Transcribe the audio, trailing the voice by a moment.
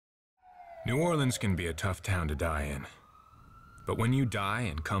New Orleans can be a tough town to die in. But when you die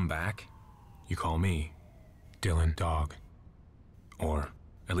and come back, you call me Dylan Dog. Or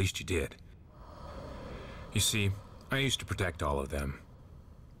at least you did. You see, I used to protect all of them.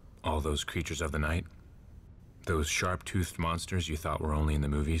 All those creatures of the night. Those sharp-toothed monsters you thought were only in the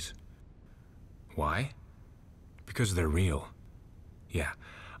movies. Why? Because they're real. Yeah,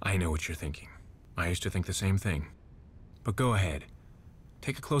 I know what you're thinking. I used to think the same thing. But go ahead.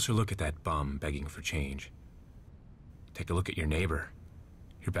 Take a closer look at that bum begging for change. Take a look at your neighbor,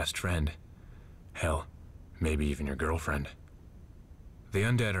 your best friend. Hell, maybe even your girlfriend. The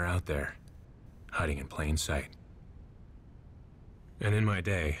undead are out there, hiding in plain sight. And in my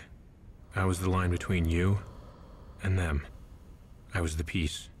day, I was the line between you and them. I was the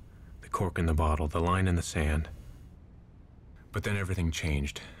piece, the cork in the bottle, the line in the sand. But then everything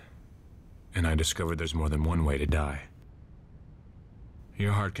changed, and I discovered there's more than one way to die.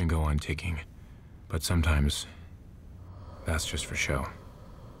 Your heart can go on ticking, but sometimes that's just for show.